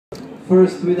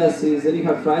First with us is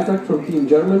Richard Freitag from Team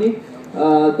Germany.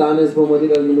 Danes bomo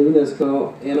delali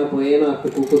novinarsko ena po ena,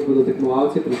 tako kot bodo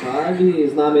tekmovalci prihajali.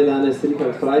 Z nami je danes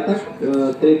Richard Freitag,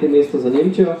 tretje mesto za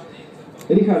Nemčijo.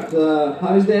 Richard,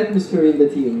 how is the atmosphere in the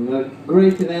team? A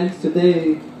great event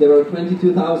today. There are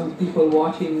 22,000 people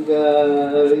watching.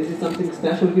 Is it something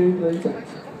special here in Planica?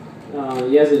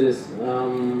 Yes, it is.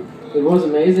 It was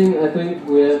amazing. I think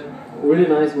we had really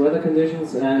nice weather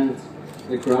conditions, and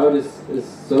the crowd is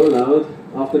so loud.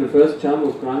 After the first jump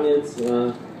of Kranjec,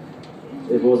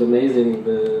 it was amazing.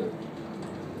 The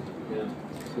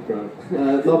crowd.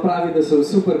 No, pravi, da so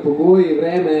super pogoji,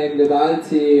 vreme,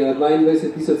 gledalci,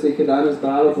 22,000 se jih je danes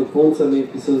zbralo pod koncami,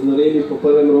 ki so znoreli po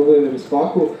prvem Robojevem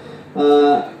skoku.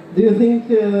 Do you think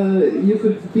you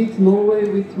could beat Norway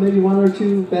with maybe one or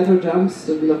two better jumps?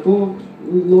 Bi lahko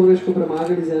Norveško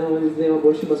premagali z eno ali z dvema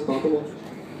boljšima skokoma?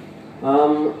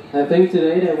 I think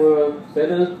today they were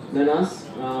better than us,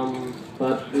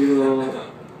 but we will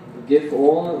give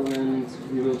all and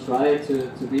we will try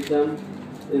to beat them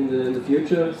in the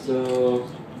future. So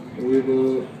we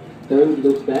will don't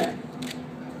look back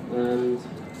and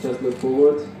just look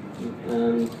forward,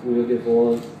 and we will give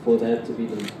all for that to beat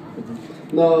them.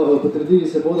 No, potrdili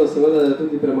se bodo seveda, da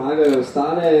tudi premagajo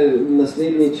ostale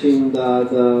naslednjič in da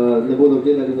ne bodo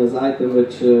gledali nazaj,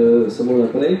 temveč samo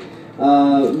naprej.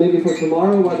 Maybe for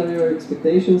tomorrow, what are your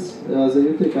expectations za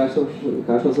jutri,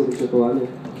 kakšno so pričakovanje?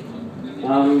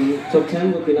 Top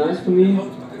 10 would be nice for me.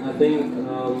 I think,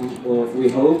 well, we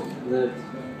hope that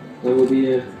there will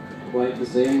be quite the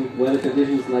same weather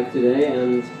conditions like today,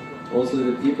 and also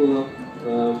the people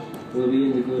will be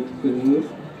in a good mood.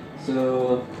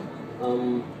 So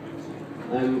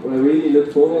I really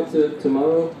look forward to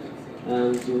tomorrow,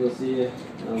 and we will see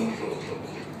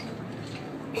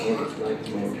what it's like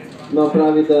tomorrow. No,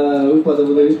 pravi, da upa, da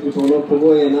bodo jutri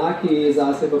pogoji enaki,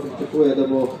 zase pa pričakuje, da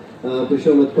bo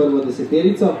prišel med prvo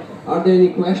deseterico. Are there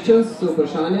any questions,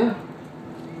 vprašanja?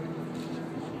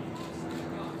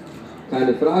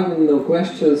 Keine Fragen, no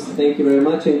questions. Thank you very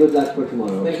much and good luck for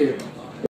tomorrow. Thank you.